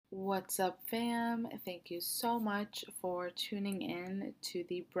What's up, fam? Thank you so much for tuning in to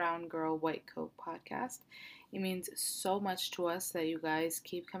the Brown Girl White Coat podcast. It means so much to us that you guys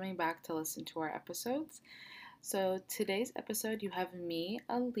keep coming back to listen to our episodes. So, today's episode, you have me,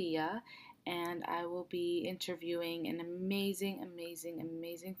 Aaliyah, and I will be interviewing an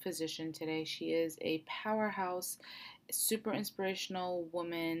amazing physician today. She is a powerhouse, super inspirational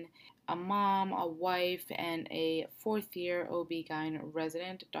woman, a mom, a wife, and a fourth year OB-GYN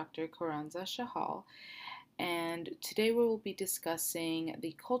resident, Dr. Karanza Shahal. And today we will be discussing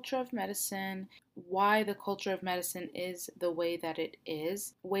the culture of medicine, why the culture of medicine is the way that it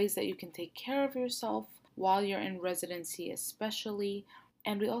is, ways that you can take care of yourself while you're in residency, especially.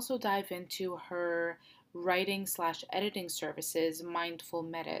 And we also dive into her writing/editing services, Mindful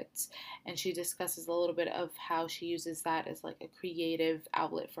Medits, and she discusses a little bit of how she uses that as like a creative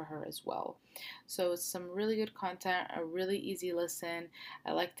outlet for her as well. So it's some really good content, a really easy listen.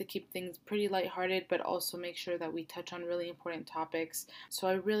 I like to keep things pretty lighthearted, but also make sure that we touch on really important topics. So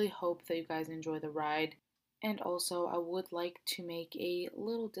I really hope that you guys enjoy the ride. And also, I would like to make a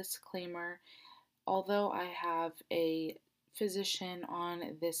little disclaimer. Although I have a physician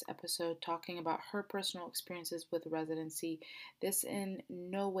on this episode talking about her personal experiences with residency, this in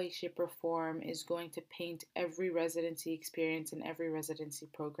no way, shape, or form is going to paint every residency experience and every residency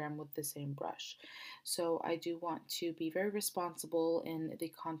program with the same brush. So I do want to be very responsible in the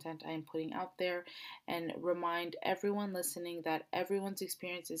content I am putting out there and remind everyone listening that everyone's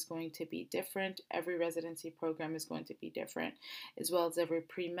experience is going to be different. Every residency program is going to be different, as well as every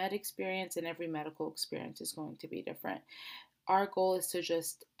pre-med experience and every medical experience is going to be different. Our goal is to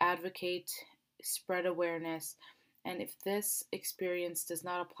just advocate, spread awareness, and if this experience does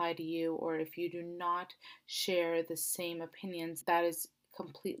not apply to you, or if you do not share the same opinions, that is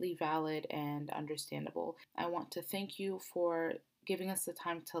completely valid and understandable. I want to thank you for giving us the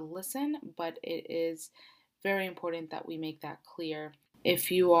time to listen, but it is very important that we make that clear.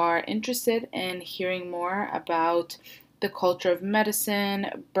 If you are interested in hearing more about the culture of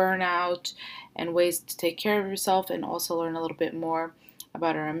medicine, burnout, and ways to take care of yourself, and also learn a little bit more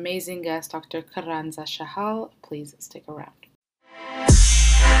about our amazing guest, Dr. Karanza Shahal, please stick around.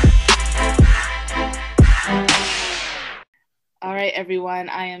 All right, everyone,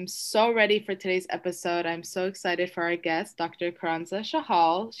 I am so ready for today's episode. I'm so excited for our guest, Dr. Karanza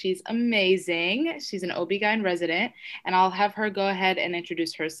Shahal. She's amazing. She's an OB-GYN resident, and I'll have her go ahead and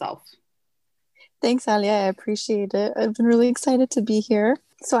introduce herself. Thanks, Alia. I appreciate it. I've been really excited to be here.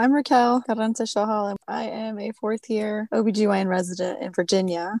 So I'm Raquel Carranza Shahal. I am a fourth year OBGYN resident in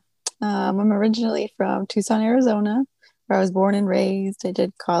Virginia. I'm originally from Tucson, Arizona, where I was born and raised. I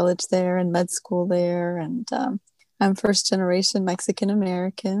did college there and med school there. And I'm first generation Mexican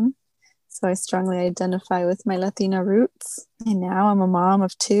American. So I strongly identify with my Latina roots. And now I'm a mom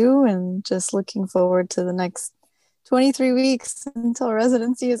of two and just looking forward to the next 23 weeks until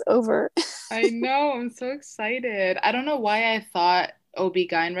residency is over. I know, I'm so excited. I don't know why I thought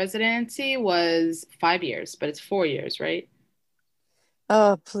OB-GYN residency was 5 years, but it's 4 years, right?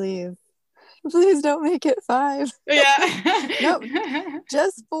 Oh, please. Please don't make it 5. Yeah. Nope,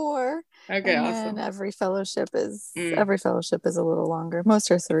 just 4. Okay, and awesome. then every fellowship is a little longer. Most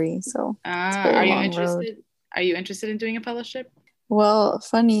are 3, so it's a very are you long interested? road. Are you interested in doing a fellowship? Well,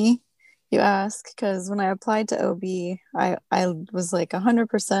 funny you ask, because when I applied to OB, I was like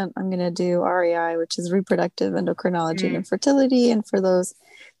 100% I'm going to do REI, which is reproductive endocrinology and infertility. And for those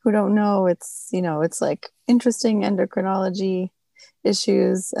who don't know, it's like interesting endocrinology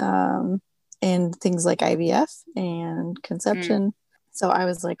issues and things like IVF and conception. So I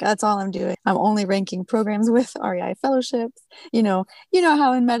was like, that's all I'm doing. I'm only ranking programs with REI fellowships. You know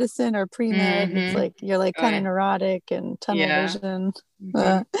how in medicine or pre-med, it's like you're like kind of neurotic and tunnel vision.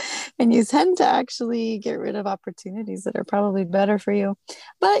 And you tend to actually get rid of opportunities that are probably better for you.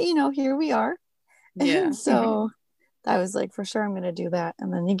 But, here we are. Yeah. And so I was like, for sure, I'm going to do that.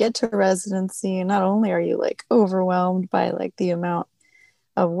 And then you get to residency, and not only are you like overwhelmed by like the amount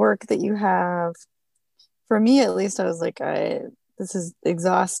of work that you have, for me at least, I was like, this is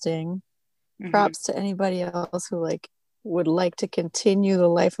exhausting. Props to anybody else who like would like to continue the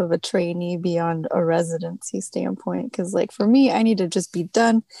life of a trainee beyond a residency standpoint, because like for me, I need to just be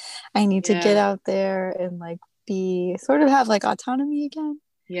done. I need to get out there and like be sort of have like autonomy again.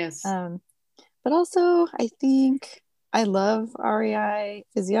 Yes. But also I think I love REI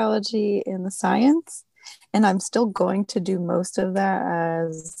physiology and the science, and I'm still going to do most of that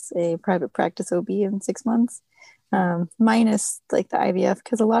as a private practice OB in 6 months. Minus like the IVF,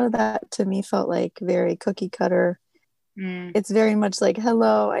 because a lot of that to me felt like very cookie cutter Mm, It's very much like,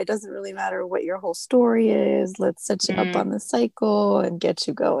 hello, it doesn't really matter what your whole story is. Let's set you up mm, on the cycle and get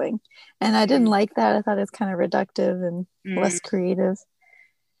you going. And I didn't mm, like that. I thought it was kind of reductive and less mm. creative.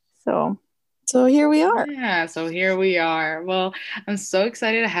 So, so here we are. Yeah, so here we are. Well, I'm so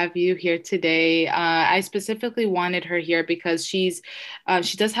excited to have you here today. I specifically wanted her here because she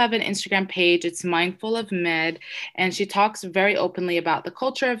does have an Instagram page. It's Mindful of Med, and she talks very openly about the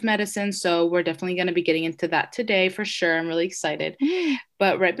culture of medicine. So we're definitely going to be getting into that today for sure. I'm really excited. Mm.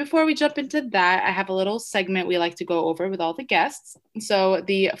 But right before we jump into that, I have a little segment we like to go over with all the guests. So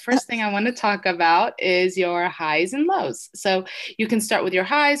the first thing I want to talk about is your highs and lows. So you can start with your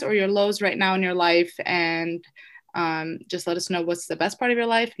highs or your lows right now in your life, and just let us know what's the best part of your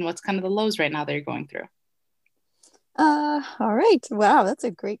life and what's kind of the lows right now that you're going through. All right. Wow, that's a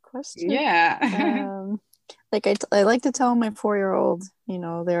great question. Yeah. Like I like to tell my 4-year-old,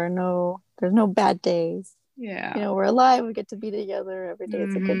 there's no bad days. Yeah. We're alive, we get to be together. Every day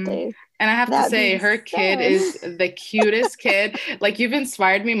is a good Hmm. day. And I have to That say, being her kid said, is the cutest kid. Like, you've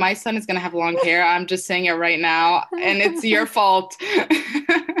inspired me. My son is going to have long hair. I'm just saying it right now. And it's your fault.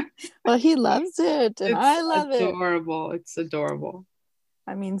 well, he loves it and It's I love it. adorable. It's adorable.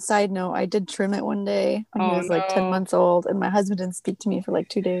 I mean, side note, I did trim it one day when he Oh was like 10 no. months old, and my husband didn't speak to me for like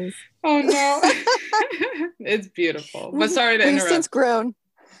 2 days. Oh no. It's beautiful. But sorry to But he's since interrupt. grown.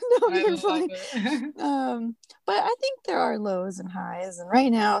 No, I you're love fine. it. But I think there are lows and highs, and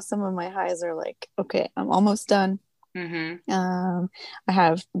right now some of my highs are like, okay, I'm almost done. Mm-hmm. I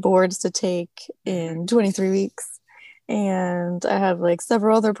have boards to take Mm-hmm. in 23 weeks, and I have like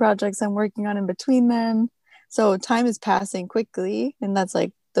several other projects I'm working on in between then. So time is passing quickly, and that's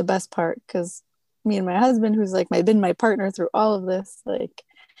like the best part because me and my husband, who's like my partner through all of this, like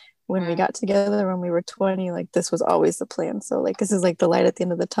when we Wow. got together when we were 20, like this was always the plan. So like this is like the light at the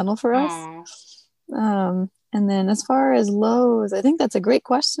end of the tunnel for us. Oh. And then as far as lows, I think that's a great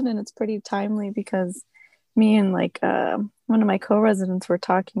question and it's pretty timely because me and like one of my co-residents were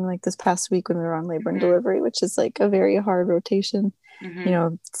talking like this past week when we were on labor and Mm-hmm. delivery, which is like a very hard rotation,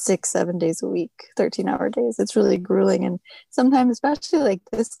 Mm-hmm. 6 7 days a week, 13-hour days. It's really grueling. And sometimes, especially like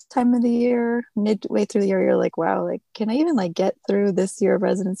this time of the year, midway through the year, you're like, wow, like can I even like get through this year of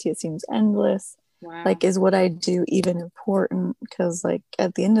residency? It seems endless. Wow. Like is what I do even important? Because like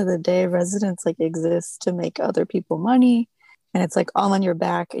at the end of the day, residents like exist to make other people money, and it's like all on your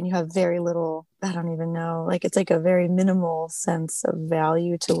back and you have very little, I don't even know, like it's like a very minimal sense of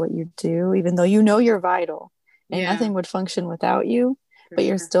value to what you do, even though you're vital and Yeah, nothing would function without you, for but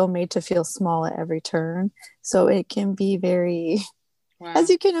you're sure. still made to feel small at every turn. So it can be very, as Wow.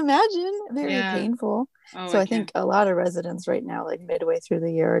 you can imagine, very Yeah. painful. Oh, So I I can. think a lot of residents right now, like midway through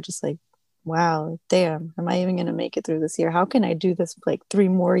the year, are just like, wow, damn, am I even going to make it through this year? How can I do this for like 3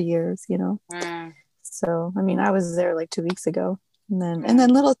 more years? Wow. So, I mean, I was there like 2 weeks ago. And then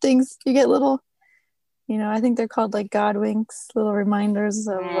Oh, little things, you get little, I think they're called like God winks, little reminders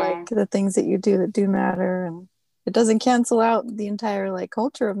of like oh. the things that you do that do matter. And it doesn't cancel out the entire like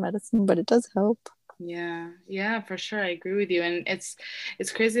culture of medicine, but it does help. Yeah, yeah, for sure. I agree with you. And it's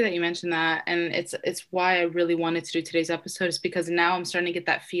crazy that you mentioned that. And it's why I really wanted to do today's episode is because now I'm starting to get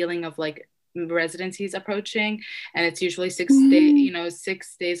that feeling of like residencies approaching, and it's usually Mm-hmm.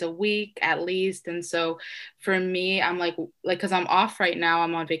 6 days a week at least. And so for me, I'm like because I'm off right now,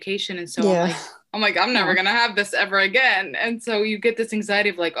 I'm on vacation, and so Yeah. I'm never Oh, gonna have this ever again. And so you get this anxiety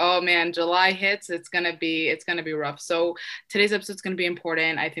of like, oh man, July hits, it's gonna be rough. So today's episode is gonna be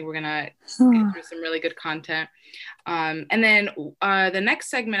important. I think we're gonna get through some really good content. And then the next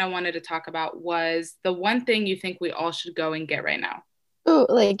segment I wanted to talk about was the one thing you think we all should go and get right now. oh,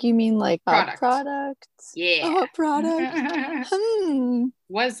 like you mean like a Product. product? Yeah. Oh, a product. Hmm.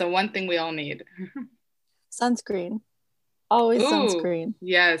 What's the one thing we all need? Sunscreen. Always Ooh, sunscreen,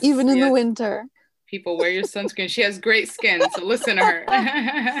 yes, even in the yes. winter. People wear your sunscreen. She has great skin, so listen to her.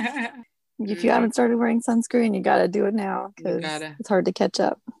 If you Mhm. haven't started wearing sunscreen, you got to do it now You because gotta. it's hard to catch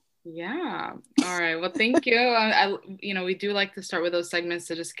up. Yeah. All right. Well, thank you. We do like to start with those segments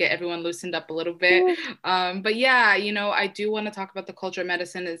to just get everyone loosened up a little bit. But yeah, I do want to talk about the culture of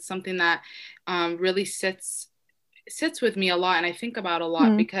medicine. It's something that really sits with me a lot and I think about a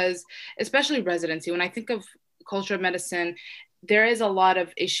lot Mm, because especially residency, when I think of culture of medicine, there is a lot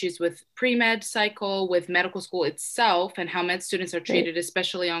of issues with pre-med cycle, with medical school itself and how med students are right. treated,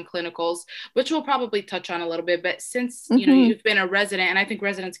 especially on clinicals, which we'll probably touch on a little bit. But since, Hmm. you've been a resident, and I think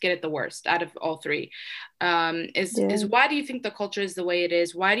residents get it the worst out of all three, is Yeah. why do you think the culture is the way it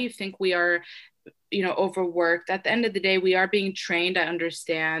is? Why do you think we are overworked? At the end of the day, we are being trained, I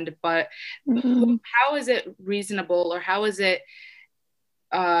understand, but Mm-mm. how is it reasonable or how is it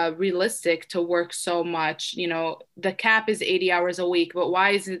realistic to work so much. You know, the cap is 80 hours a week, but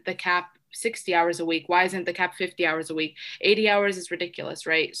why isn't the cap 60 hours a week? Why isn't the cap 50 hours a week? 80 hours is ridiculous,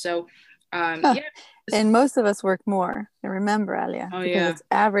 right? So, Huh. yeah. And most of us work more. And remember, Alia, Oh, because yeah. it's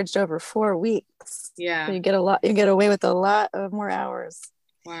averaged over 4 weeks. So Yeah. you get away with a lot of more hours.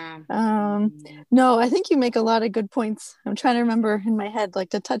 Wow. No, I think you make a lot of good points. I'm trying to remember in my head, like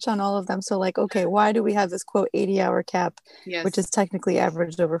to touch on all of them. So, like, okay, why do we have this quote 80-hour cap, which Yes. is technically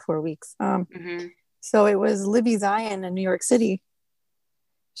averaged over 4 weeks? Mm-hmm. So it was Libby Zion in New York City.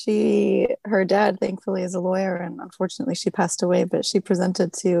 Her dad, thankfully, is a lawyer, and unfortunately, she passed away. But she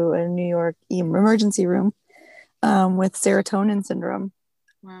presented to a New York emergency room with serotonin syndrome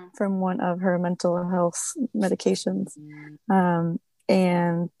Wow. from one of her mental health medications. Um,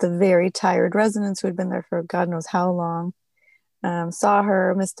 and the very tired residents who had been there for God knows how long saw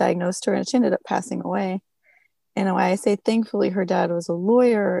her, misdiagnosed her, and she ended up passing away. And why I say thankfully her dad was a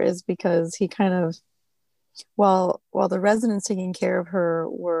lawyer is because he kind of, while the residents taking care of her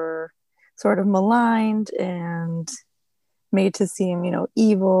were sort of maligned and made to seem,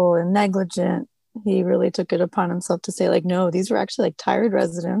 evil and negligent, he really took it upon himself to say, like, no, these were actually like tired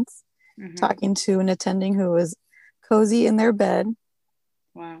residents Mm-hmm. talking to an attending who was cozy in their bed,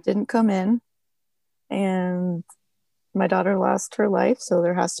 Wow. didn't come in, and my daughter lost her life, so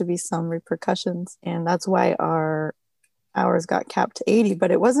there has to be some repercussions. And that's why our hours got capped to 80,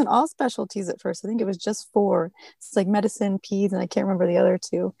 but it wasn't all specialties at first. I think it was just four. It's like medicine, peds, and I can't remember the other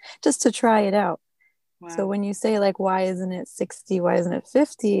two, just to try it out. So Wow. when you say, like, why isn't it 60? Why isn't it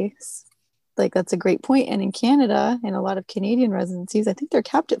 50? Like, that's a great point. And in Canada, in a lot of Canadian residencies, I think they're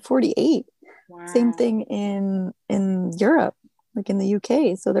capped at 48. Same Wow. thing in Europe, like in the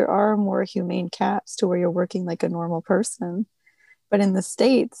UK. So there are more humane caps to where you're working like a normal person. But in the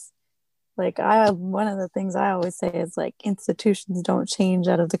States, like, one of the things I always say is, like, institutions don't change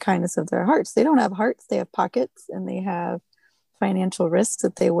out of the kindness of their hearts. They don't have hearts, they have pockets, and they have financial risks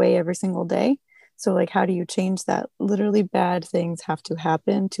that they weigh every single day. So, like, how do you change that? Literally, bad things have to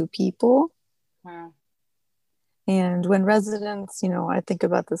happen to people. Wow. And when residents, I think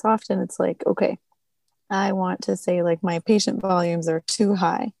about this often, it's like, okay, I want to say, like, my patient volumes are too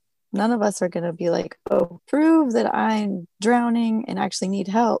high. None of us are going to be like, oh, prove that I'm drowning and actually need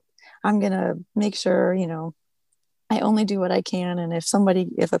help. I'm going to make sure, I only do what I can. And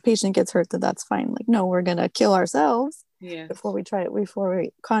if a patient gets hurt, then that's fine. Like, no, we're going to kill ourselves Yes. before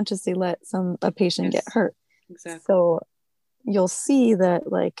we consciously let a patient get Yes. hurt. Exactly. So you'll see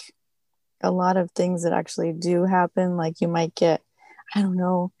that, like, a lot of things that actually do happen, like, you might get, I don't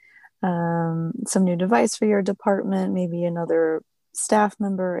know, some new device for your department, maybe another staff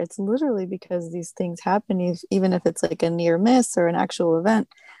member. It's literally because these things happen, even if it's like a near miss or an actual event,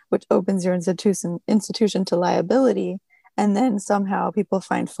 which opens your institution to liability, and then somehow people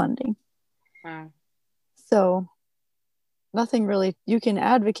find funding. Wow. So nothing really, you can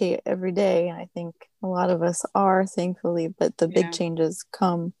advocate every day, and I think a lot of us are, thankfully, but the big Yeah. changes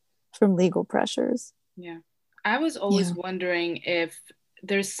come from legal pressures. Yeah. I was Yeah. always wondering if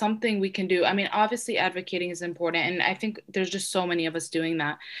there's something we can do. I mean, obviously, advocating is important, and I think there's just so many of us doing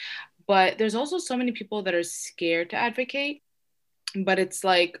that. But there's also so many people that are scared to advocate. But it's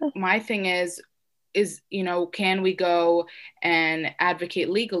like, my thing can we go and advocate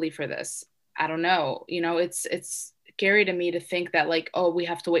legally for this? I don't know. It's scary to me to think that, like, oh, we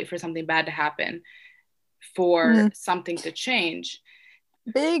have to wait for something bad to happen for Mm. something to change.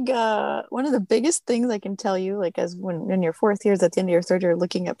 One of the biggest things I can tell you, like, as when in your fourth years, at the end of your third year,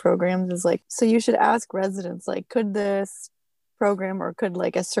 looking at programs, is like, so you should ask residents, like, could this program, or could,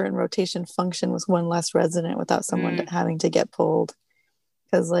 like, a certain rotation function with one less resident without someone Mm, having to get pulled?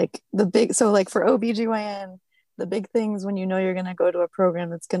 Because, like, so, like, for OBGYN, the big things when you're going to go to a program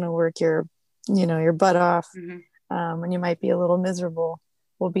that's going to work your butt off, mhm. and you might be a little miserable,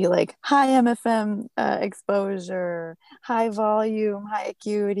 will be like high MFM exposure, high volume, high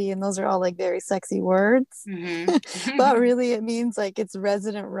acuity, and those are all like very sexy words. Mhm. But really, it means like it's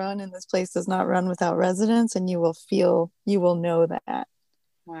resident run, and this place does not run without residents, and you will know that.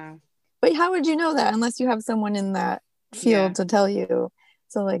 Wow. But how would you know that unless you have someone in that Yeah. field to tell you?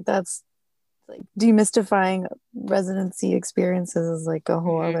 So, like, that's like demystifying residency experiences is like a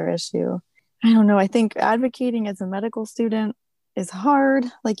whole Mhm. other issue. I don't know. I think advocating as a medical student is hard,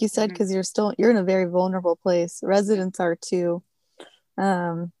 like you said, Mhm. because you're in a very vulnerable place. Yeah. Residents are too.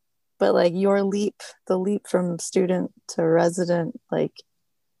 Um, but like the leap from student to resident, like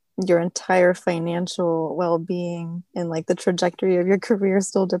your entire financial well-being and like the trajectory of your career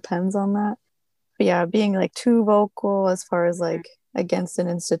still depends on that. But yeah, being like too vocal as far as like against an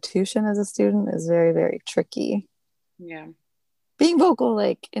institution as a student is very, very tricky. Yeah. being vocal,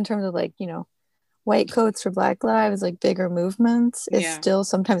 like in terms of like, white coats for Black lives, like bigger movements, is Yeah. still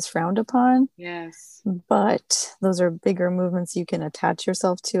sometimes frowned upon. Yes. But those are bigger movements you can attach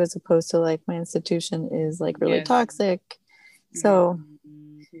yourself to, as opposed to like my institution is like really Yes. toxic. So,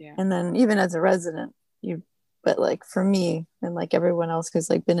 Mm-hmm. Yeah. and then even as a resident, but like for me and like everyone else who's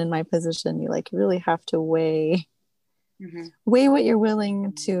like been in my position, you like really have to Mm-hmm. weigh what you're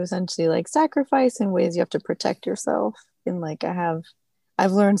willing to essentially like sacrifice in ways you have to protect yourself. And like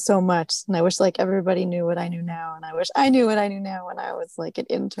I've learned so much, and I wish like everybody knew what I knew now, and I wish I knew what I knew now when I was like an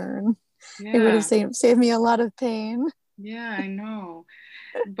intern. It would have Yeah. saved me a lot of pain. Yeah, I know.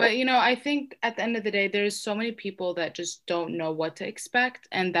 But I think at the end of the day, there's so many people that just don't know what to expect.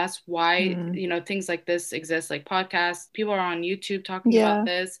 And that's why, Mm. things like this exist, like podcasts. People are on YouTube talking about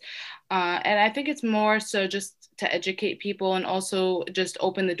Yeah. this. And I think it's more so just to educate people and also just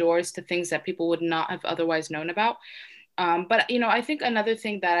open the doors to things that people would not have otherwise known about. But, I think another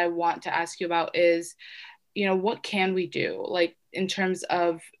thing that I want to ask you about is, what can we do? Like in terms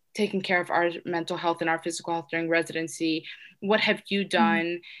of taking care of our mental health and our physical health during residency, what have you Mm.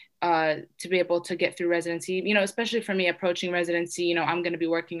 done to be able to get through residency? Especially for me approaching residency, I'm going to be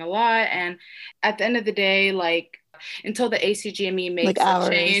working a lot. And at the end of the day, like until the ACGME Like makes a hours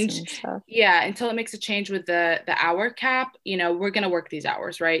change, and stuff. yeah, until it makes a change with the hour cap, we're going to work these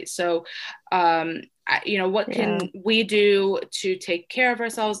hours, right? So, what Yeah. can we do to take care of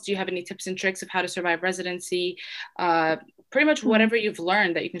ourselves? Do you have any tips and tricks of how to survive residency? Pretty much Mm. whatever you've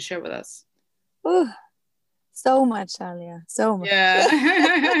learned that you can share with us. Ooh, so much, Alia. So much. Yeah.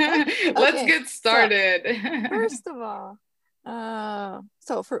 Let's Okay. get So started. first of all,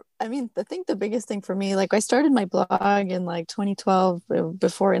 I mean, the biggest thing for me, like I started my blog in like 2012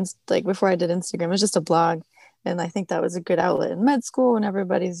 before I did Instagram. It was just a blog. And I think that was a good outlet in med school when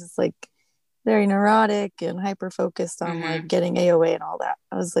everybody's just like very neurotic and hyper focused on Hmm. like getting AOA and all that.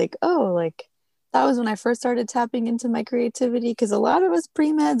 I was like, oh, like that was when I first started tapping into my creativity, because a lot of us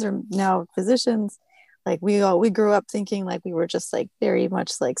pre-meds or now physicians, like we grew up thinking like we were just like very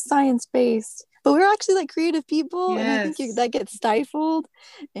much like science based, but we're actually like creative people, and I think Yes. that gets stifled.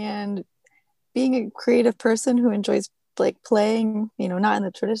 And being a creative person who enjoys like playing, not in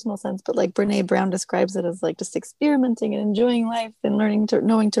the traditional sense, but like Brene Brown describes it as like just experimenting and enjoying life and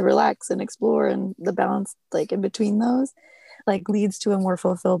knowing to relax and explore, and the balance like in between those like leads to a more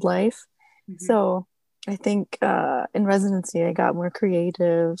fulfilled life. Hmm. So I think in residency I got more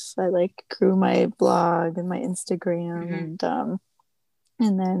creative. I like grew my blog and my Instagram, Hmm.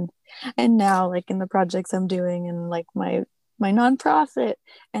 and then and now like in the projects I'm doing and like my nonprofit,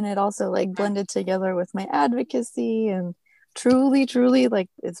 and it also like blended together with my advocacy, and truly like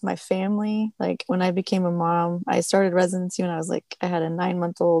it's my family. Like when I became a mom, I started residency when I had a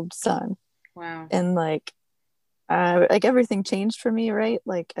 9-month-old son, Wow. and like everything changed for me, right?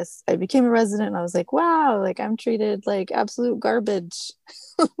 Like as I became a resident, and I was like, wow, like I'm treated like absolute garbage.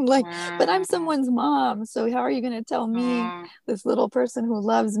 Like, but I'm Wow. someone's mom. So how are you going to tell me, Oh, this little person who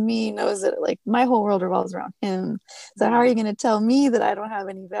loves me, knows that like my whole world revolves around him? So how are wow. you going to tell me that I don't have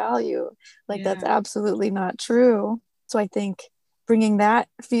any value? Like that's Yeah. absolutely not true. So I think bringing that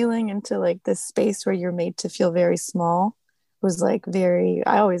feeling into like this space where you're made to feel very small was like very,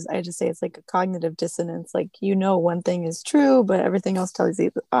 I just say it's like a cognitive dissonance. Like, one thing is true, but everything else tells you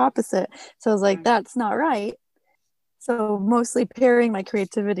the opposite. So I was like, Yeah. that's not right. So mostly pairing my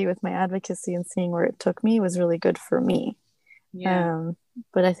creativity with my advocacy and seeing where it took me was really good for me. Yeah. Um,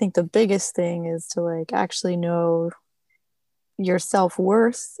 but I think the biggest thing is to like actually know your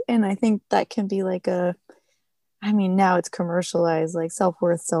self-worth. And I think that can be like I mean, now it's commercialized, like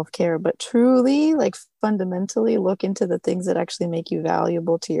self-worth, self-care, but truly, like fundamentally look into the things that actually make you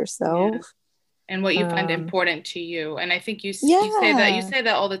valuable to Yeah. yourself. And what you find Um, important to you. And I think you say that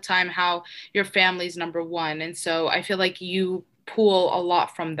yeah. all the time, how your family's number one. And so I feel like you pull a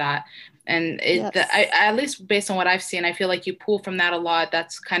lot from that. And Yes. at least based on what I've seen, I feel like you pull from that a lot.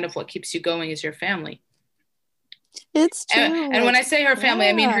 That's kind of what keeps you going is your family. It's And, true. and when Like, I say her family,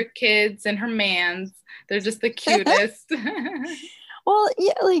 I mean yeah. her kids and her mans. They're just the cutest. Well,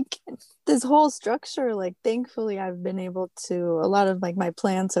 yeah, like this whole structure, like thankfully I've been able to, a lot of like my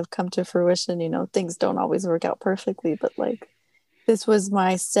plans have come to fruition. Things don't always work out perfectly, but like this was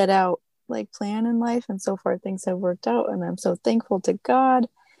my set out like plan in life, and so far things have worked out, and I'm so thankful to God.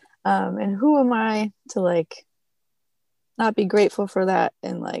 And who am I to like not be grateful for that,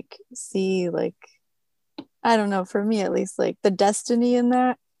 and like see like, I don't know, for me at least, like the destiny in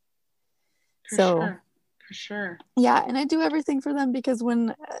that. For So sure. For sure. yeah, and I do everything for them because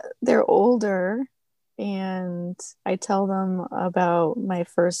when they're older, and I tell them about my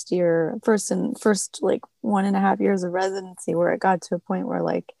first like 1.5 years of residency, where it got to a point where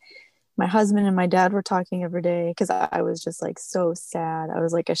like my husband and my dad were talking every day because I was just like so sad. I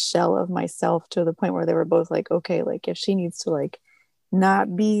was like a shell of myself, to the point where they were both like, okay, like if she needs to like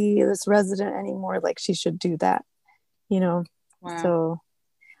not be this resident anymore, like she should do that, you know? Wow. So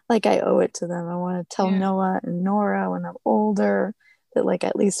like I owe it to them. I want to tell Yeah. Noah and Nora when I'm older that like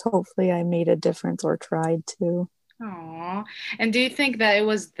at least hopefully I made a difference or tried to. Aw. And do you think that it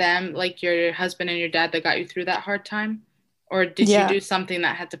was them, like your husband and your dad, that got you through that hard time? Or did you Yeah, do something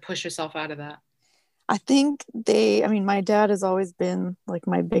that had to push yourself out of that? I think I mean, my dad has always been like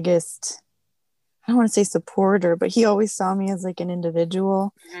my biggest, I don't want to say supporter, but he always saw me as like an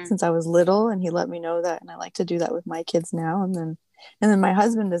individual Mhm. since I was little. And he let me know that. And I like to do that with my kids now. And then my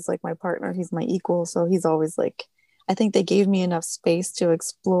husband is like my partner. He's my equal. So he's always like, I think they gave me enough space to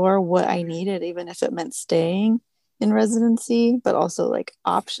explore what I needed, even if it meant staying in residency, but also like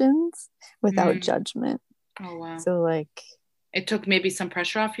options without Mm. judgment. Oh, wow. So like, It took maybe some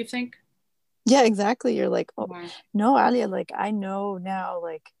pressure off, you think? yeah, exactly. You're like, oh Wow. no, Alia, like I know now,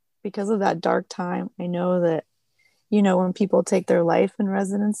 like because of that dark time, I know that, when people take their life in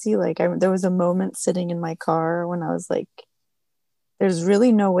residency, like there was a moment sitting in my car when I was like, there's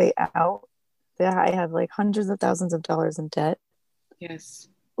really no way out. That I have like hundreds of thousands of dollars in debt. Yes.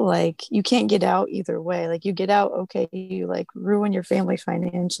 Like you can't get out either way. Like you get out, okay, you like ruin your family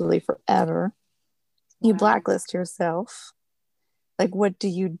financially forever. You Wow. blacklist yourself. Like what do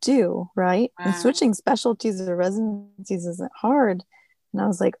you do, right? And Wow. switching specialties or residencies isn't hard. And I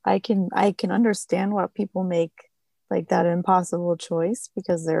was like, I can understand why people make like that impossible choice,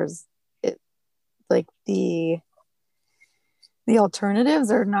 because there's it like the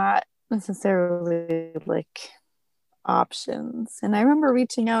alternatives are not necessarily like options. And I remember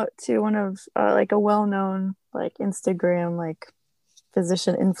reaching out to one of like a well-known like Instagram like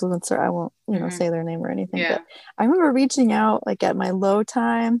physician influencer. I won't, Hmm. say their name or anything, but Yeah. I remember reaching out like at my low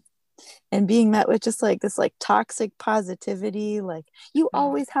time and being met with just like this like toxic positivity, like you Oh,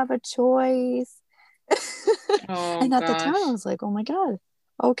 always have a choice. oh And at the time I gosh. was like, oh my God,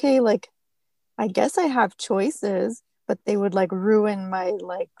 okay, like I guess I have choices, but they would like ruin my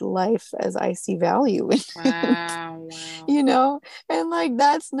like life as I see value in it. Wow. Wow. you know and like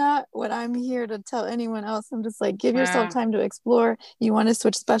that's not what I'm here to tell anyone else. I'm just like, give yourself Wow. time to explore. You want to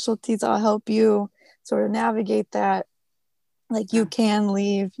switch specialties, I'll help you sort of navigate that. Like you Wow. can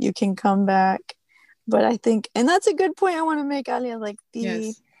leave, you can come back. But I think, and that's a good point I want to make, Alia, like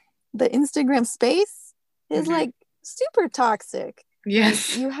Yes. the Instagram space is Hmm. like super toxic. Like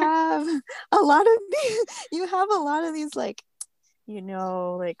Yes. you have a lot of these like,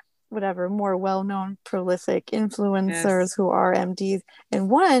 like whatever, more well-known prolific Yes. influencers who are MDs. And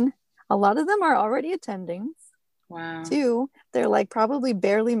one, a lot of them are already attending. Wow. Two, they're like probably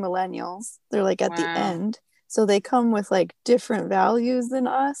barely millennials. They're like at the Wow. end. So they come with like different values than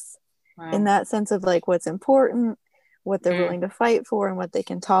us, in Wow. that sense of like what's important, what they're Mm. willing to fight for, and what they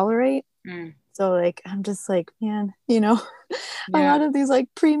can tolerate. Mm. So like I'm just like, man, a Yeah. lot of these like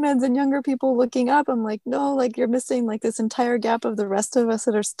pre-meds and younger people looking up, I'm like, no, like you're missing like this entire gap of the rest of us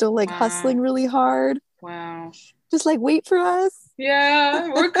that are still like Wow. hustling really hard. Wow. Just like wait for us. Yeah,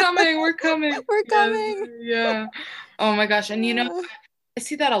 we're coming. We're coming. We're Yes. coming. Yeah. Oh my gosh. And Uh, I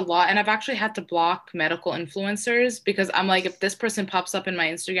see that a lot. And I've actually had to block medical influencers because I'm like, if this person pops up in my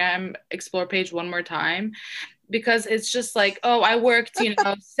Instagram explore page one more time, because it's just like, oh, I worked,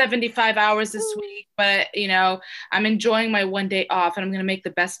 75 hours this week, but, I'm enjoying my one day off and I'm going to make the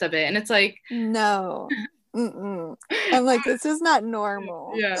best of it. And it's like, no. Mm-mm. I'm like, this is not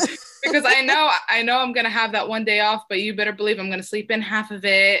normal. yeah, because I know I'm gonna have that one day off, but you better believe I'm gonna sleep in half of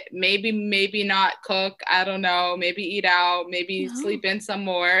it. Maybe not cook. I don't know. Maybe eat out. Maybe No. sleep in some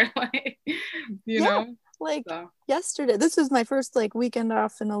more. Like, you Yeah. know. Like So yesterday, this was my first like weekend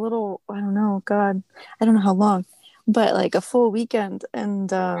off in a little, I don't know, God, I don't know how long, but like a full weekend. And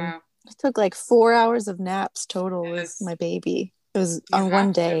wow. I took like 4 hours of naps total with Yes, my baby. It was you on one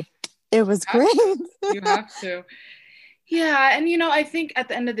have to. day. It was Have great. to. You have to. Yeah, and I think at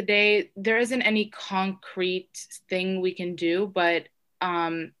the end of the day, there isn't any concrete thing we can do, but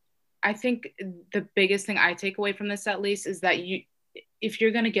um, I think the biggest thing I take away from this, at least, is that if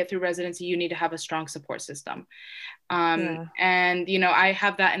you're going to get through residency, you need to have a strong support system. Yeah. And I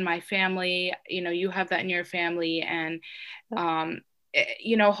have that in my family. You have that in your family, and um,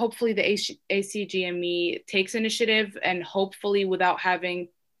 hopefully the ACGME takes initiative, and hopefully without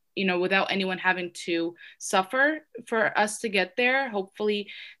anyone having to suffer for us to get there. Hopefully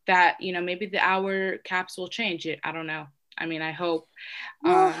that maybe the hour caps will change it. I don't know. I mean, I hope.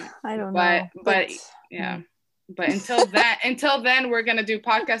 Well, Um, I don't but know, but but Yeah. But until then, we're gonna do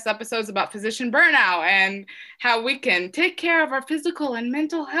podcast episodes about physician burnout and how we can take care of our physical and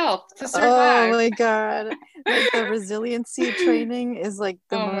mental health to Oh survive. my God. Like the resiliency training is like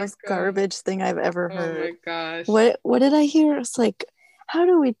the Oh my most god. garbage thing I've ever Oh my heard. gosh. What did I hear? It's like, how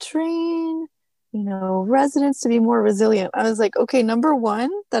do we train, residents to be more resilient? I was like, okay, number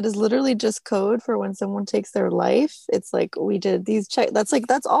one, that is literally just code for when someone takes their life. It's like we did these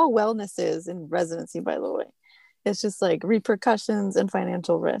that's all wellness is in residency, by the way. It's just like repercussions and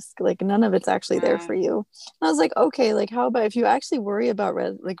financial risk. Like none of it's actually there Wow. for you. And I was like, okay, like how about if you actually worry about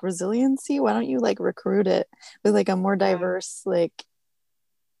like resiliency, why don't you like recruit it with like a more Wow. diverse like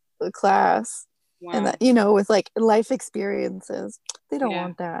class and Wow. that with like life experiences. They don't Yeah.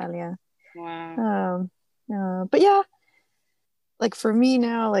 want that, Alia. Wow. But yeah, like for me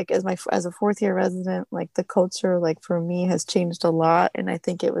now, like as a fourth year resident, like the culture like for me has changed a lot, and I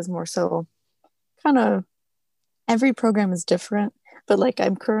think it was more so kind of every program is different, but like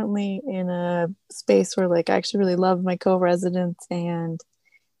I'm currently in a space where like I actually really love my co-residents, and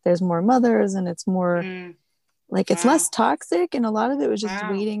there's more mothers, and it's more Mm. like it's Wow. less toxic, and a lot of it was just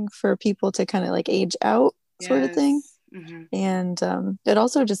Wow. waiting for people to kind of like age out sort of thing. Yes. Mm-hmm. And it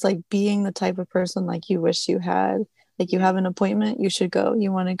also just like being the type of person like you wish you had, like you Yeah. have an appointment, you should go,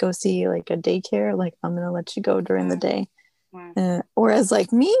 you want to go see like a daycare, like I'm gonna let you go during the Wow. day. Wow. Whereas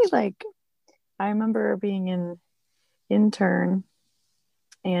like me, like I remember being an intern,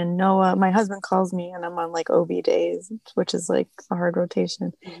 and Noah, my husband, calls me, and I'm on like OB days, which is like a hard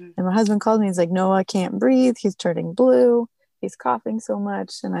rotation. Mm-hmm. And my husband calls me, he's like, Noah can't breathe, he's turning blue, he's coughing so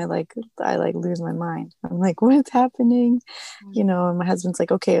much, and I lose my mind. I'm like, what's happening? And my husband's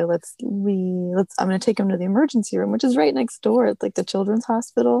like, okay, I'm gonna take him to the emergency room, which is right next door at like the children's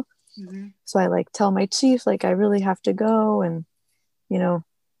hospital. Mm-hmm. So I like tell my chief, like, I really have to go, and you know,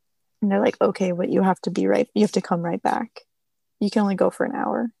 and they're like, okay, but you have to come right back. You can only go for an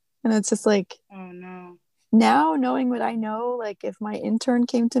hour. And it's just like, Oh no. now knowing what I know, like if my intern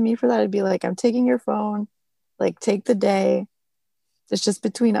came to me for that, I'd be like, I'm taking your phone, like take the day. It's just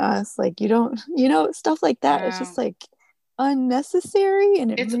between us. Like you don't, stuff like that. It's Wow. just like unnecessary,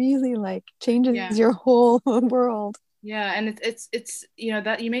 and it It's really like changes yeah. your whole world. Yeah, and it's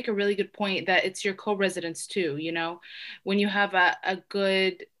that you make a really good point that it's your co-residents too, when you have a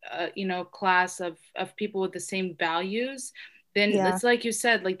good class of people with the same values, then Yeah. it's like you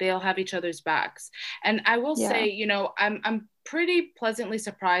said, like they'll have each other's backs. And I will Yeah. say, I'm pretty pleasantly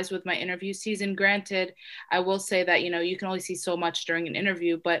surprised with my interview season. Granted, I will say that, you can only see so much during an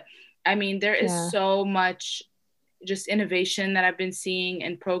interview, but I mean, there is Yeah. so much just innovation that I've been seeing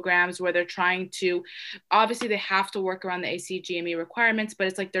in programs where they're trying to, obviously they have to work around the ACGME requirements, but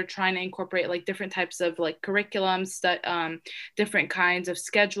it's like they're trying to incorporate like different types of like curriculums, different kinds of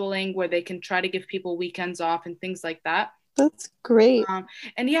scheduling where they can try to give people weekends off and things like that. That's great.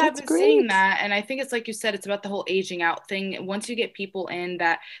 And yeah, I've That's been seeing great. that. And I think it's like you said, it's about the whole aging out thing. Once you get people in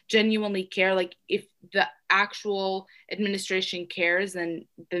that genuinely care, like if the actual administration cares, then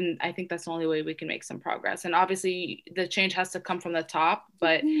I think that's the only way we can make some progress. And obviously the change has to come from the top.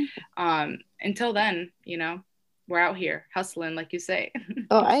 But until then, we're out here hustling, like you say.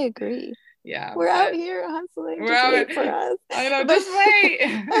 Oh, I agree. Yeah, We're out but here hustling. we're Just out. wait for us. I know, But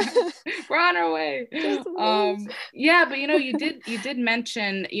just wait. We're on our way. just wait. Yeah, but you did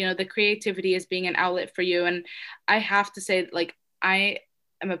mention, the creativity as being an outlet for you. And I have to say, like, I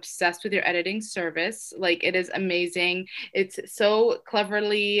am obsessed with your editing service. Like, it is amazing. It's so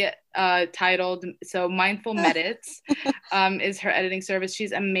cleverly titled. So Mindful Medits is her editing service.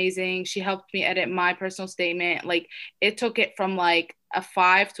 She's amazing. She helped me edit my personal statement. Like, it took it from like a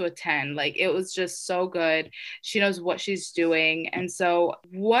 5 to a 10. Like, it was just so good. She knows what she's doing. And so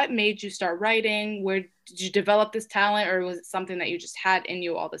what made you start writing? Where did you develop this talent, or was it something that you just had in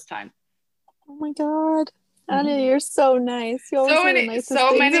you all this time? Oh my God. Anna, you're so nice. You always So say the many, nicest so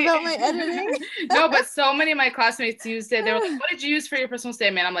things many. about my editing. No, but so many of my classmates used it. They were like, "What did you use for your personal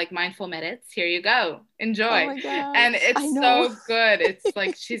statement?" I'm like, "Mindful Medits. Here you go. Oh Enjoy." my God. And I it's know. so good. It's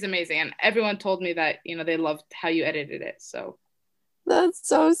like she's amazing, and everyone told me that they loved how you edited it. So That's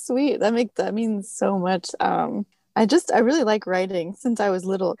so sweet. That means so much. I really like writing since I was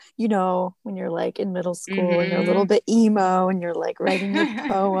little. When you're like in middle school and you're a little mm-hmm. bit emo and you're like writing your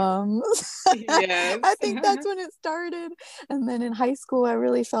poems. I Yes. think that's when it started. And then in high school, I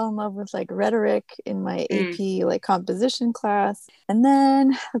really fell in love with like rhetoric in my Mm, AP like composition class. And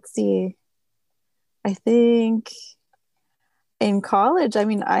then let's see, I think in college, I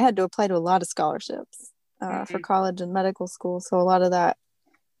mean, I had to apply to a lot of scholarships for mm, college and medical school. So a lot of that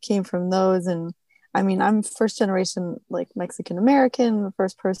came from those. And I mean, I'm first generation like Mexican American, the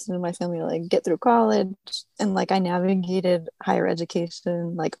first person in my family to like get through college, and like I navigated higher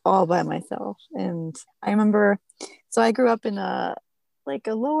education like all by myself. And I remember, so I grew up in a like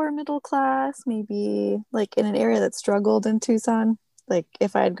a lower middle class, maybe like in an area that struggled in Tucson. Like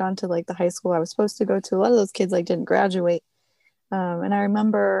if I had gone to like the high school I was supposed to go to, a lot of those kids like didn't graduate. And I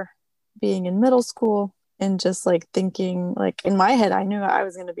remember being in middle school and just like thinking, like in my head, I knew I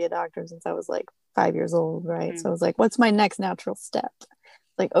was going to be a doctor since I was like 5 years old, right? Mm-hmm. So I was like, what's my next natural step?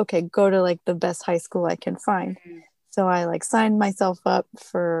 Like, okay, go to like the best high school I can find. So I like signed myself up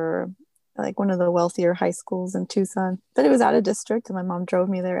for like one of the wealthier high schools in Tucson, but it was out of district and my mom drove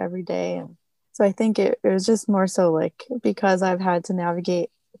me there every day. And so I think it was just more so like because I've had to navigate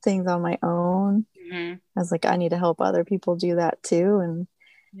things on my own, Mm-hmm. I was like, I need to help other people do that too. And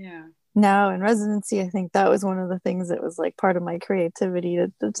Yeah. now in residency, I think that was one of the things that was like part of my creativity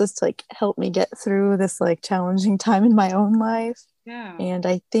to just like help me get through this like challenging time in my own life. Yeah. And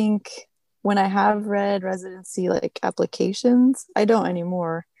I think when I have read residency like applications, I don't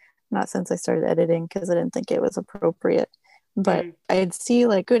anymore, not since I started editing because I didn't think it was appropriate. But Mm. I'd see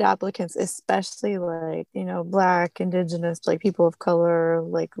like good applicants, especially like, you know, Black, Indigenous, like people of color,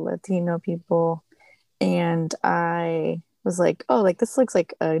 like Latino people, and I was like, oh, like this looks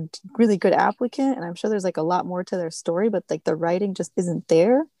like a really good applicant, and I'm sure there's like a lot more to their story, but like the writing just isn't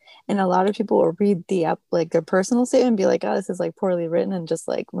there. And a lot of people will read the app like their personal statement and be like, oh, this is like poorly written, and just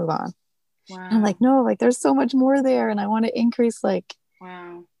like move on. And I'm Wow. like, no, like there's so much more there, and I want to increase like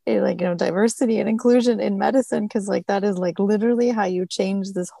Wow. like, you know, diversity and inclusion in medicine, because like that is like literally how you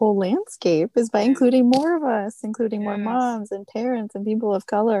change this whole landscape, is by Yeah. including more of us, including more Yes. moms and parents and people of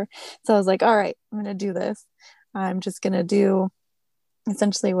color. So I was like, all right, I'm gonna do this. I'm just gonna do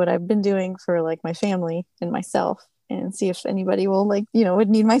essentially what I've been doing for like my family and myself, and see if anybody will like, you know, would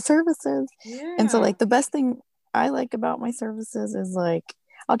need my services. And so Yeah. like the best thing I like about my services is like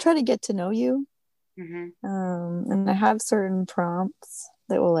I'll try to get to know you. Mm-hmm. And I have certain prompts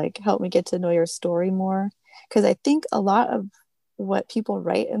that will like help me get to know your story more, because I think a lot of what people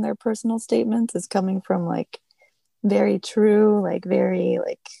write in their personal statements is coming from like very true, like very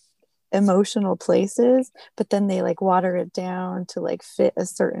like emotional places, but then they like water it down to like fit a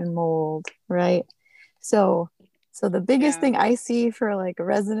certain mold, right? So so the biggest Yeah. thing I see for like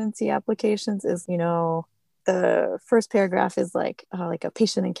residency applications is, you know, the first paragraph is like a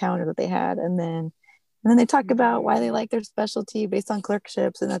patient encounter that they had, and then they talk about why they Mm. like their specialty based on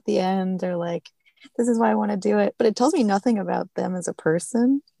clerkships, and at the end they're like, this is why I want to do it, but it tells me nothing about them as a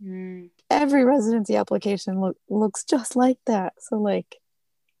person. Mm. Every residency application looks just like that. So like,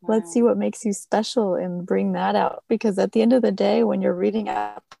 let's see Wow. what makes you special and bring that out, because at the end of the day, when you're reading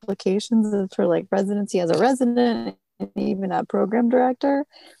applications for like residency as a resident and even a program director,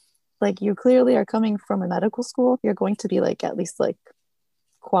 like you clearly are coming from a medical school, you're going to be like at least like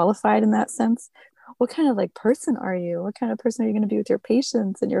qualified in that sense. What kind of like person are you? What kind of person are you going to be with your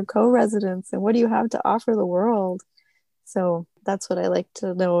patients and your co-residents, and what do you have to offer the world? So that's what I like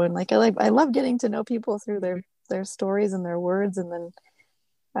to know. And like I love getting to know people through Mhm. their stories and their words. And then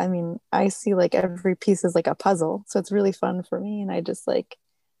I mean, I see like every piece is like a puzzle. So it's really fun for me. And I just like,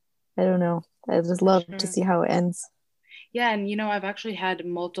 I don't know. I just For love to sure. see how it ends. Yeah, and I've actually had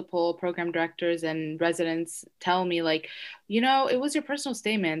multiple program directors and residents tell me like, it was your personal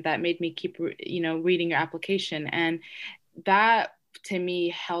statement that made me keep, reading your application. And that to me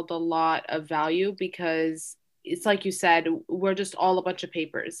held a lot of value because it's like you said, we're just all a bunch of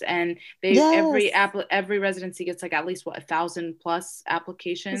papers, and they Yes. every residency gets like at least what 1,000 plus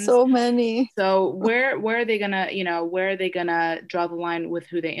applications. So many. So where are they gonna, where are they gonna draw the line with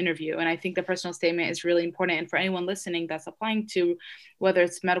who they interview? And I think the personal statement is really important. And for anyone listening that's applying to whether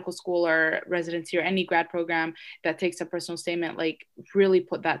it's medical school or residency or any grad program that takes a personal statement, like really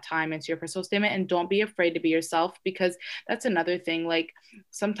put that time into your personal statement and don't be afraid to be yourself, because that's another thing. Like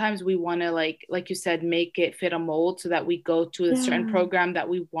sometimes we want to like you said, make it fit a mold so that we go to a certain Yeah. program that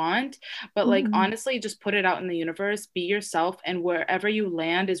we want. But like Mm-hmm. honestly, just put it out in the universe, be yourself, and wherever you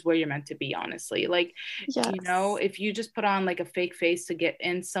land is where you're meant to be, honestly. Like, Yes. if you just put on like a fake face to get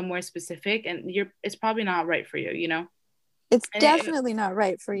in somewhere specific, and it's probably not right for you. It's And definitely not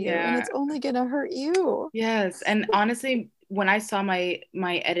right for you, and yeah. it's only going to hurt you. Yes, and honestly, when I saw my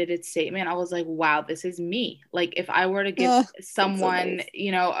edited statement, I was like, wow, this is me. Like if I were to give That's so someone,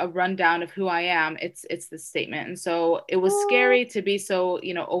 nice. a rundown of who I am, it's this statement. And so it was Oh, scary to be so,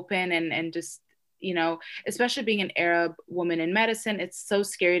 open and just, especially being an Arab woman in medicine, it's so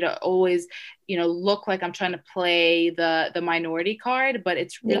scary to always, look like I'm trying to play the minority card, but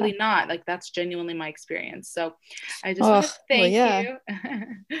it's Yeah. really not. Like, that's genuinely my experience. So I just want Oh, to well, thank yeah. you.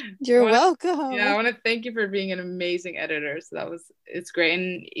 You're Yeah, I welcome. want to thank you for being an amazing editor. So it's great.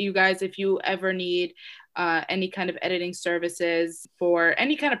 And you guys, if you ever need any kind of editing services for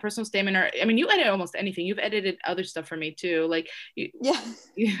any kind of personal statement, or I mean, you edit almost anything. You've edited other stuff for me too. Like, Yeah.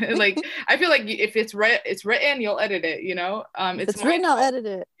 like I feel like if it's written, you'll edit it. If It's it's written, I'll mindful. edit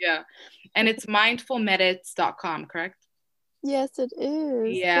it. Yeah, and it's mindfulmedits.com, correct? Yes, it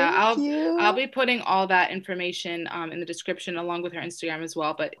is. Yeah, Thank I'll you. be putting all that information in the description along with her Instagram as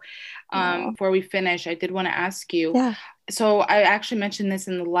well. But Oh, before we finish, I did want to ask you. yeah. So I actually mentioned this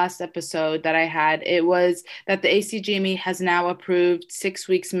in the last episode that I had. It was that the ACGME has now approved 6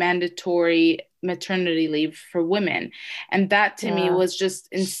 weeks mandatory maternity leave for women. And that to me Yeah. was just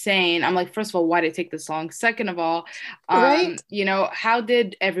insane. I'm like, first of all, why did it take this long? Second of all, Right? how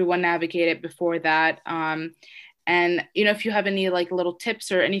did everyone navigate it before that? And if you have any like little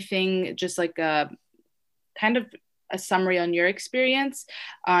tips or anything, just like a kind of a summary on your experience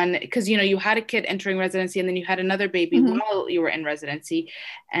on, because you had a kid entering residency and then you had another baby Hmm. while you were in residency,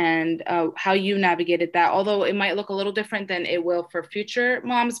 and how you navigated that, although it might look a little different than it will for future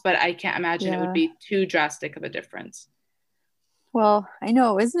moms, but I can't imagine it would Yeah. be too drastic of a difference. Well, I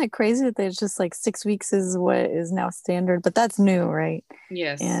know. Isn't it crazy that there's just like 6 weeks is what is now standard, but that's new, right?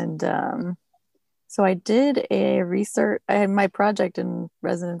 Yes. And so I did a research. My project in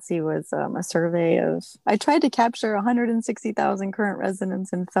residency was a survey of. I tried to capture 160,000 current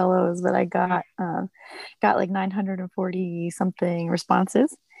residents and fellows, but I got like 940 something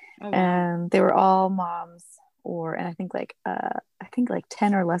responses, Oh wow. and they were all moms, and I think like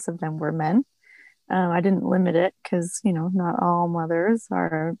 10 or less of them were men. I didn't limit it because not all mothers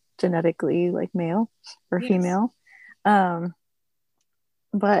are genetically like male or Yes. female. Um,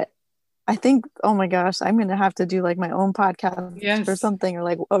 but I think, oh my gosh, I'm gonna have to do like my own podcast or Yes. something, or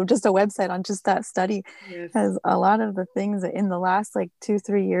like just a website on just that study, Yes. because a lot of the things that in the last like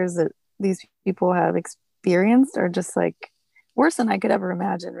 2-3 years that these people have experienced are just like worse than I could ever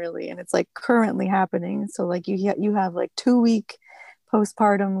imagine, really, and it's like currently happening. So like you have like 2 week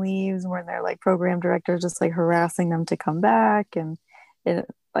postpartum leaves where they're like program directors just like harassing them to come back, and it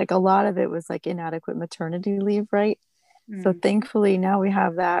like a lot of it was like inadequate maternity leave, right? So Mm. thankfully now we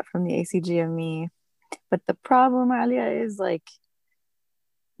have that from the ACGME. But the problem, Alia, is like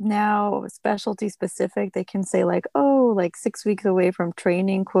now specialty specific, they can say like, oh, like 6 weeks away from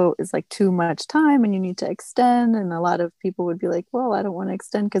training, quote, is like too much time and you need to extend. And a lot of people would be like, well, I don't want to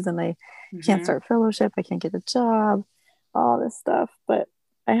extend because then I can't Mm-hmm. start fellowship, I can't get a job, all this stuff. But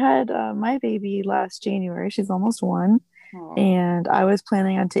I had my baby last January. She's almost one. Oh. And I was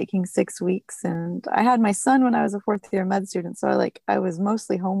planning on taking 6 weeks. And I had my son when I was a fourth year med student. So I was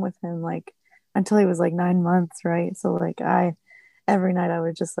mostly home with him like until he was like 9 months, right? So like I every night I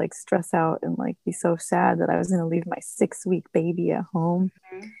would just like stress out and like be so sad that I was going to leave my 6 week baby at home.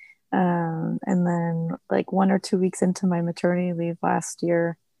 Mhm. And then like 1 or 2 weeks into my maternity leave last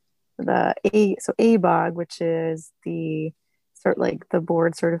year, ABOG, which is the sort like the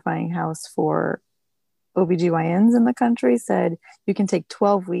board certifying house for OBGYNs in the country, said you can take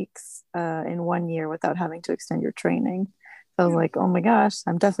 12 weeks in 1 year without having to extend your training. So I was like, oh my gosh,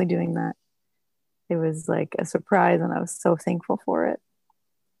 I'm definitely doing that. It was like a surprise, and I was so thankful for it.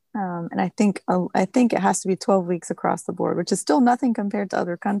 And I think it has to be 12 weeks across the board, which is still nothing compared to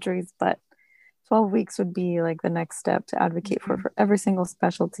other countries, but 12 weeks would be like the next step to advocate for Mhm. for every single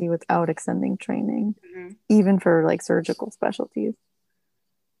specialty without extending training, Mhm. even for like surgical specialties.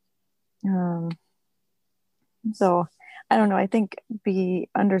 Um, so I don't know. I think be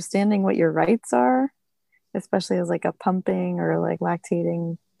understanding what your rights are, especially as like a pumping or like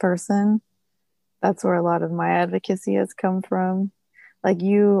lactating person, that's where a lot of my advocacy has come from. Like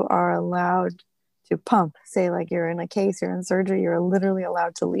you are allowed to pump. Say like you're in a case, you're in surgery, you're literally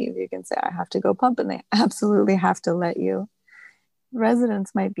allowed to leave. You can say, I have to go pump, and they absolutely have to let you.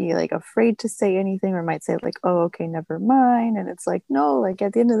 Residents might be like afraid to say anything or might say like, oh, okay, never mind. And it's like, no, like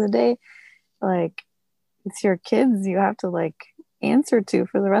at the end of the day, like it's your kids you have to like answer to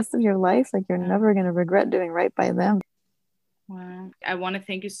for the rest of your life. Like you're Yeah. never going to regret doing right by them. Wow. I want to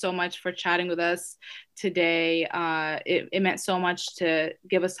thank you so much for chatting with us today. It meant so much to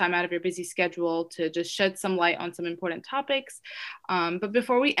give us time out of your busy schedule to just shed some light on some important topics. But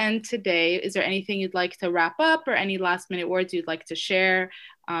before we end today, is there anything you'd like to wrap up or any last minute words you'd like to share?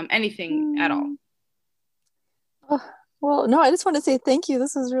 Anything at all? Mm. Oh, well, no, I just want to say thank you.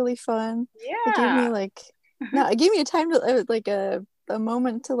 This was really fun. It gave me Yeah. like, no, it gave me a time to like a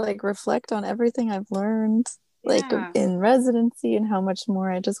moment to like reflect on everything I've learned. like Yeah. in residency, and how much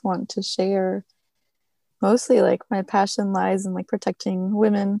more I just want to share. Mostly like my passion lies in like protecting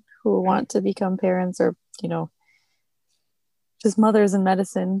women who want to become parents, or, you know, just mothers in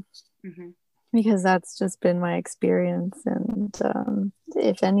medicine, Mm-hmm. because that's just been my experience. And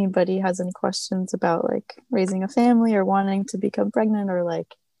if anybody has any questions about like raising a family or wanting to become pregnant, or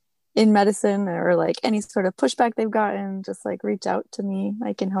like in medicine, or like any sort of pushback they've gotten, just like reach out to me.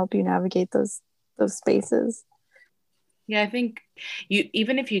 I can help you navigate those spaces. Yeah, I think you,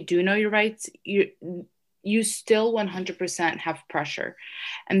 even if you do know your rights, you still 100% have pressure.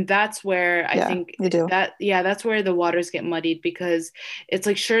 And that's where I Yeah, think you do. that, yeah, that's where the waters get muddied, because it's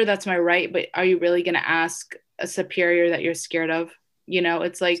like, sure, that's my right, but are you really going to ask a superior that you're scared of? You know,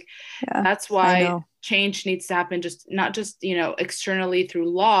 it's like, Yeah, that's I why know. change needs to happen, just not just, you know, externally through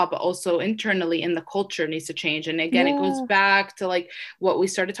law, but also internally in the culture needs to change. And again, it goes Yeah. back to like what we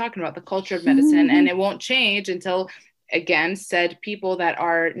started talking about, the culture of medicine, and it won't change until, again, said people that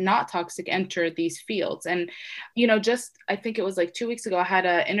are not toxic enter these fields. And, you know, just, I think it was like 2 weeks ago, I had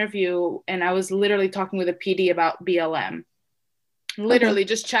an interview and I was literally talking with a PD about BLM, Okay. literally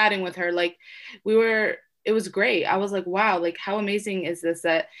just chatting with her. Like, we were, it was great. I was like, wow, like how amazing is this?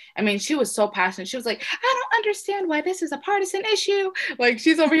 That, I mean, she was so passionate. She was like, I don't understand why this is a partisan issue. Like,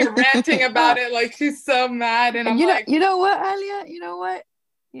 she's over here ranting about it. Like, she's so mad. And And I'm like, you know what, Alia? You know what?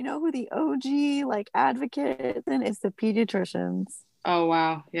 You know who the OG like advocate then is? The pediatricians. oh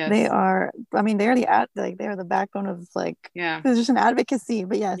wow, They yes, are, I mean, they're like they're the backbone of like yeah, physician advocacy.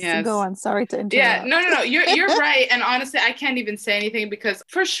 But yes, go yes. on. Sorry to Yeah, no, interrupt. no, no. You're right. And honestly, I can't even say anything, because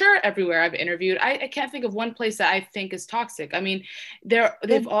for sure everywhere I've interviewed, I can't think of one place that I think is toxic. I mean, they've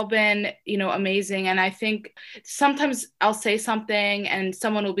Good. all been, you know, amazing. And I think sometimes I'll say something and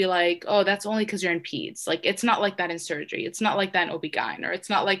someone will be like, oh, that's only because you're in peds. Like, it's not like that in surgery. It's not like that in OB-GYN, or it's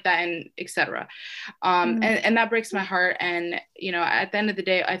not like that in etc. Mm. And that breaks my heart. And, you know, at the end of the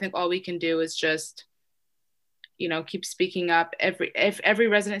day, I think all we can do is just, you know, keep speaking up. If every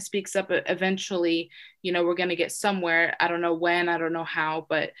resident speaks up, eventually, you know, we're going to get somewhere. I don't know when, I don't know how,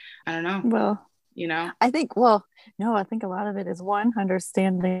 but I don't know, Well, you know. I think, well, no, I think a lot of it is one,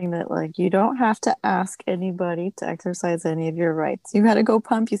 understanding that like you don't have to ask anybody to exercise any of your rights. You got to go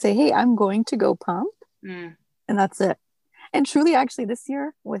pump. You say, hey, I'm going to go pump, Mm. and that's it. And truly, actually, this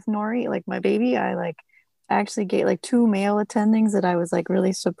year with Nori, like my baby, I like actually get like two male attendings that I was like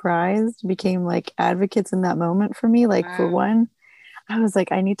really surprised became like advocates in that moment for me. Like for Wow. one, I was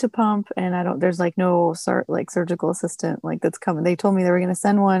like, I need to pump, and I don't. There's like no like surgical assistant like that's coming. They told me they were going to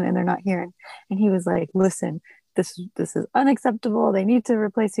send one, and they're not here. And he was like, listen. This is unacceptable. They need to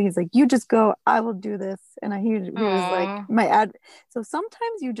replace you. He's like, you just go. I will do this. And he was like, Oh, my ad. So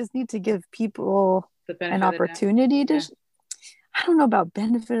sometimes you just need to give people the an benefit of the doubt. opportunity to Yeah. I don't know about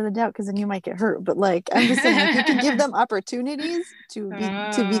benefit of the doubt, because then you might get hurt. But like I'm just saying, like you can give them opportunities to be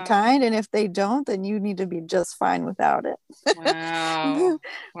Oh, kind, and if they don't, then you need to be just fine without it. wow.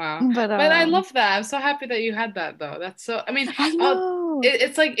 Wow. But But I love that. I'm so happy that you had that though. That's so, I mean, I know.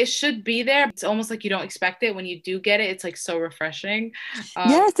 it's like it should be there. It's almost like you don't expect it. When you do get it, it's like so refreshing. Um,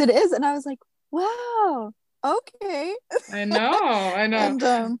 Yes, it is. And I was like, wow, okay. I know, I know.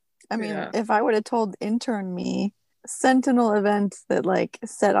 And I mean, Yeah. if I would have told intern me sentinel events that like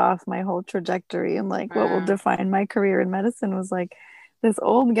set off my whole trajectory and like what will Wow. define my career in medicine, was like this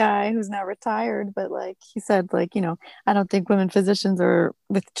old guy who's now retired, but like he said, like, you know, I don't think women physicians are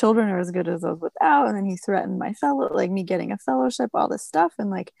with children are as good as those without. And then he threatened my fellow, like me getting a fellowship, all this stuff. And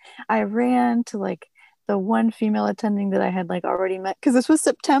like I ran to like the one female attending that I had like already met, because this was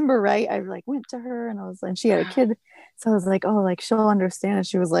September, right? I like went to her, and I was, and she had a Wow. kid. So I was like, oh, like she'll understand. And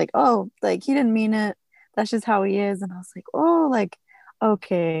she was like, oh, like he didn't mean it. That's just how he is. And I was like, oh, like,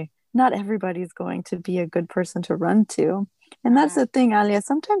 okay, not everybody's going to be a good person to run to. And that's Wow. the thing, Alia.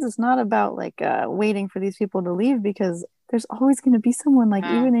 Sometimes it's not about like waiting for these people to leave, because there's always going to be someone like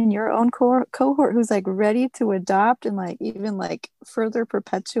Wow. even in your own cohort who's like ready to adopt and like even like further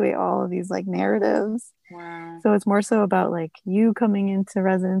perpetuate all of these like narratives. Wow. So it's more so about like you coming into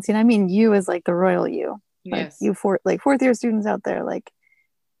residency. And I mean you as like the royal you, like Yes. you fourth year students out there, like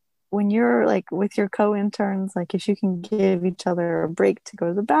when you're like with your co-interns, like if you can give each other a break to go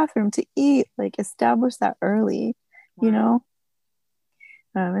to the bathroom, to eat, like establish that early, you Wow.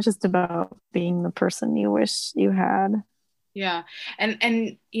 know. It's just about being the person you wish you had. Yeah.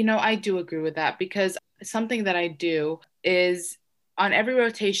 And you know, I do agree with that, because something that I do is on every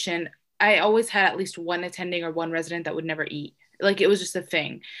rotation, I always had at least one attending or one resident that would never eat. like it was just a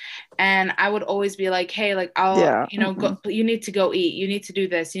thing. And I would always be like, hey, like I'll, Yeah. go, you need to go eat, you need to do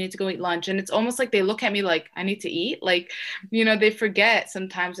this, you need to go eat lunch. And it's almost like they look at me like I need to eat, like, they forget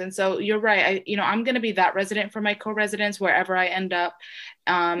sometimes. And so you're right. I'm going to be that resident for my co-residents wherever I end up.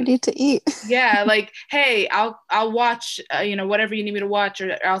 You um need to eat. yeah, like, hey, I'll watch, whatever you need me to watch,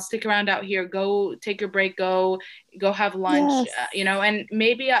 or I'll stick around out here, go take your break, go have lunch, Yes. and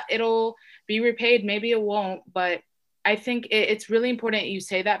maybe it'll be repaid, maybe it won't, but I think it's really important you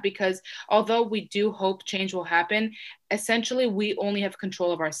say that, because although we do hope change will happen, essentially we only have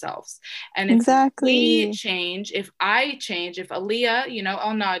control of ourselves. And if we Exactly. change, if I change, if Aaliyah,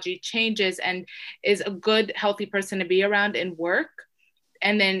 El Naji changes and is a good, healthy person to be around and work,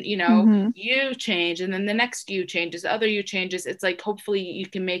 and then Mm-hmm. you change, and then the next you changes, the other you changes, it's like hopefully you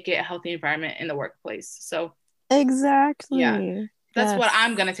can make it a healthy environment in the workplace. So yeah, Exactly. that's what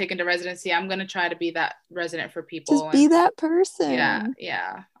I'm Yes. going to take into residency. I'm going to try to be that resident for Just people. And be that yeah, person.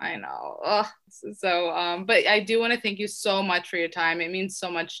 yeah, I know. Ugh. So but I do want to thank you so much for your time. It means so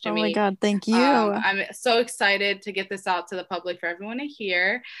much to Oh my me. God, thank you. I'm so excited to get this out to the public for everyone to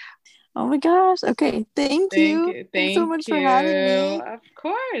hear. Oh my gosh. Okay, thank Thank you. you, Thanks so thank much you. for having me. Of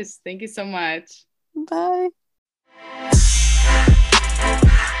course, thank you so much. Bye.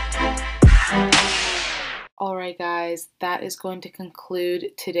 All right, guys, that is going to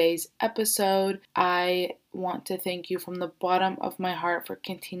conclude today's episode. I want to thank you from the bottom of my heart for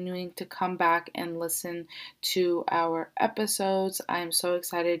continuing to come back and listen to our episodes. I'm so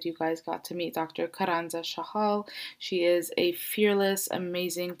excited you guys got to meet Dr. Karanza Shahal. She is a fearless,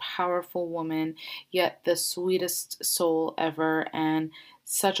 amazing, powerful woman, yet the sweetest soul ever, and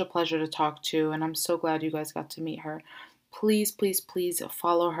such a pleasure to talk to. And I'm so glad you guys got to meet her. Please, please, please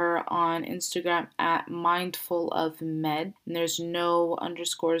follow her on Instagram at Mindful of Med. And there's no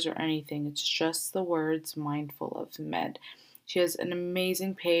underscores or anything. It's just the words Mindful of Med. She has an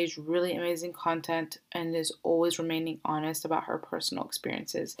amazing page, really amazing content, and is always remaining honest about her personal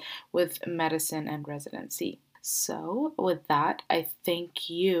experiences with medicine and residency. So, with that, I thank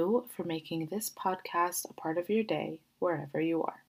you for making this podcast a part of your day, wherever you are.